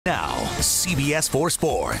Now, CBS 4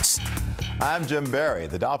 Sports. I'm Jim Barry.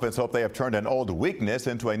 The Dolphins hope they have turned an old weakness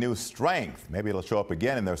into a new strength. Maybe it'll show up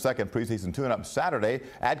again in their second preseason tune-up Saturday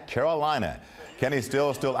at Carolina. Kenny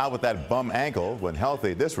still out with that bum ankle. When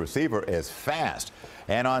healthy, this receiver is fast.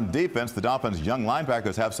 And on defense, the Dolphins' young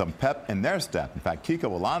linebackers have some pep in their step. In fact, Kiko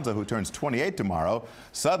Alonso, who turns 28 tomorrow,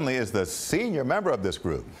 suddenly is the senior member of this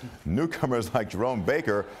group. Newcomers like Jerome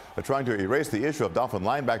Baker are trying to erase the issue of Dolphin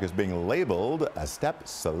linebackers being labeled a step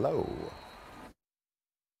slow.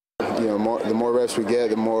 You know, the more reps we get,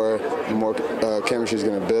 the more chemistry is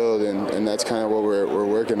going to build, and that's kind of what we're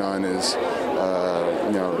working on is,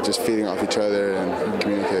 you know, just feeding off each other and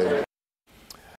communicating.